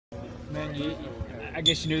I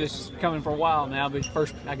guess you knew this was coming for a while now, but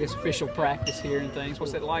first, I guess, official practice here and things.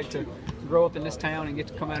 What's it like to grow up in this town and get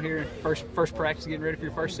to come out here and first practice, getting ready for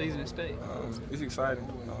your first season at state? It's exciting.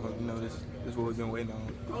 This is what we've been waiting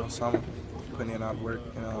on all summer, putting in our work.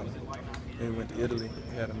 And then we went to Italy.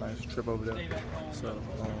 We had a nice trip over there. So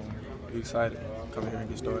we're excited to come here and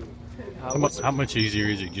get started. How much easier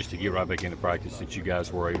is it just to get right back into practice since you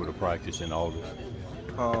guys were able to practice in August?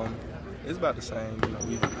 It's about the same.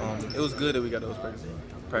 It was good that we got those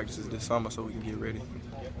practices this summer so we can get ready.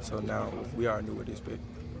 So now we already knew what to expect.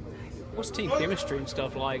 What's team chemistry and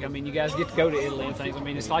stuff like? I mean, you guys get to go to Italy and things. I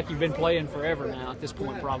mean, it's like you've been playing forever now at this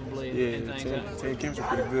point, probably. Yeah, team chemistry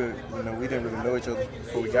pretty good. We didn't really know each other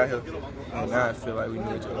before we got here, and now I feel like we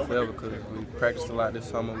know each other forever because we practiced a lot this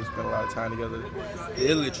summer. We spent a lot of time together.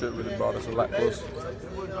 The Italy trip really brought us a lot closer.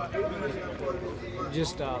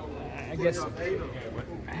 Just, I guess,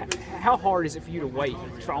 how hard is it for you to wait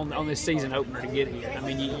on this season opener to get here? I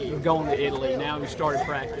mean, you've gone to Italy, now you started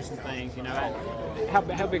practice and things, How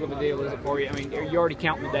big of a deal is it for you? I mean, are you already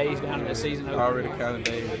counting the days down to the season opener? Already counting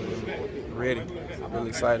days, ready, really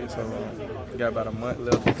excited. So we got about a month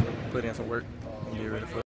left to put in some work and get ready for it.